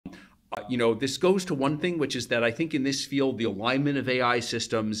This goes to one thing, which is that I think in this field, the alignment of AI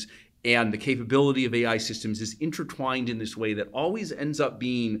systems and the capability of AI systems is intertwined in this way that always ends up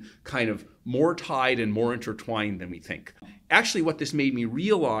being kind of more tied and more intertwined than we think. Actually, what this made me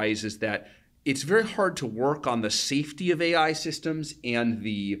realize is that it's very hard to work on the safety of AI systems and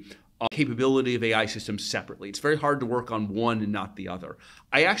the capability of AI systems separately. It's very hard to work on one and not the other.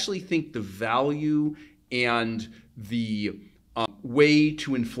 I actually think the value and the way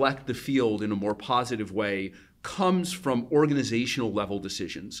to inflect the field in a more positive way comes from organizational level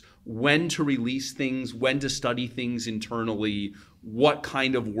decisions. When to release things, when to study things internally, what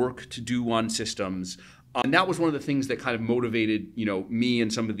kind of work to do on systems. And that was one of the things that kind of motivated, me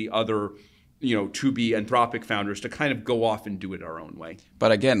and some of the other, to be Anthropic founders to kind of go off and do it our own way.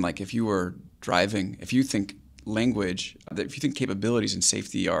 But again, like if you were driving, if you think language, if you think capabilities and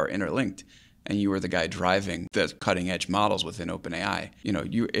safety are interlinked, and you were the guy driving the cutting edge models within OpenAI,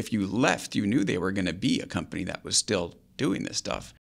 if you left, you knew they were going to be a company that was still doing this stuff.